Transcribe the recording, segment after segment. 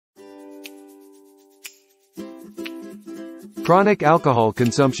Chronic alcohol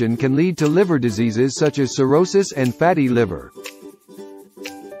consumption can lead to liver diseases such as cirrhosis and fatty liver.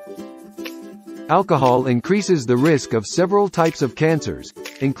 Alcohol increases the risk of several types of cancers,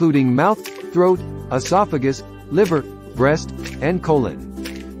 including mouth, throat, esophagus, liver, breast, and colon.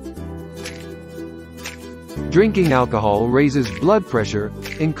 Drinking alcohol raises blood pressure,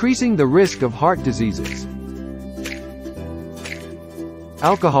 increasing the risk of heart diseases.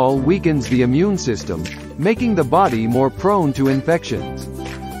 Alcohol weakens the immune system, making the body more prone to infections.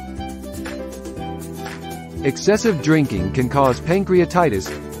 Excessive drinking can cause pancreatitis,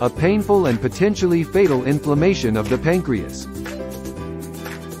 a painful and potentially fatal inflammation of the pancreas.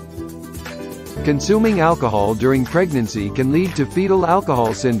 Consuming alcohol during pregnancy can lead to fetal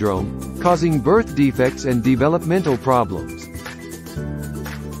alcohol syndrome, causing birth defects and developmental problems.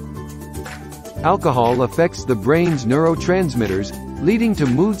 Alcohol affects the brain's neurotransmitters, leading to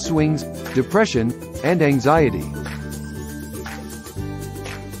mood swings, depression, and anxiety.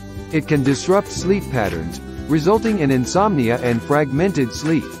 It can disrupt sleep patterns, resulting in insomnia and fragmented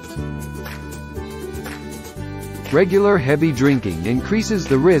sleep. Regular heavy drinking increases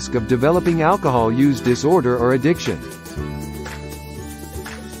the risk of developing alcohol use disorder or addiction.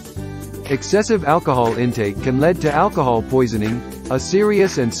 Excessive alcohol intake can lead to alcohol poisoning, a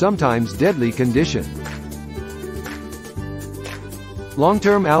serious and sometimes deadly condition.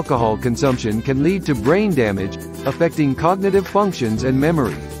 Long-term alcohol consumption can lead to brain damage, affecting cognitive functions and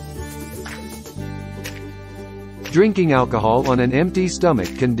memory. Drinking alcohol on an empty stomach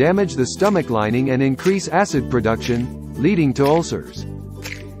can damage the stomach lining and increase acid production, leading to ulcers.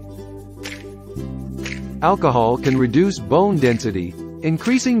 Alcohol can reduce bone density,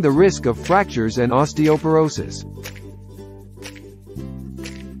 increasing the risk of fractures and osteoporosis.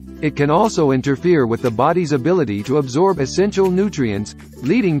 It can also interfere with the body's ability to absorb essential nutrients,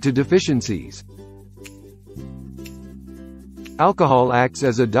 leading to deficiencies. Alcohol acts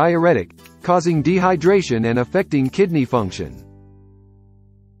as a diuretic, causing dehydration and affecting kidney function.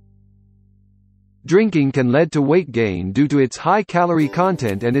 Drinking can lead to weight gain due to its high calorie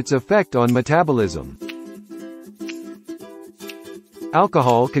content and its effect on metabolism.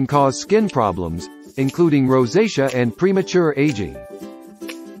 Alcohol can cause skin problems, including rosacea and premature aging.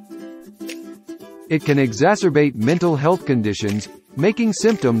 It can exacerbate mental health conditions, making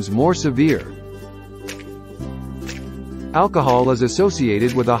symptoms more severe. Alcohol is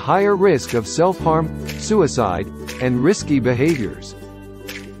associated with a higher risk of self-harm, suicide, and risky behaviors.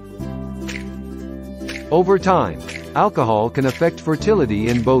 Over time, alcohol can affect fertility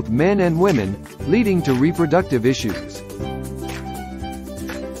in both men and women, leading to reproductive issues.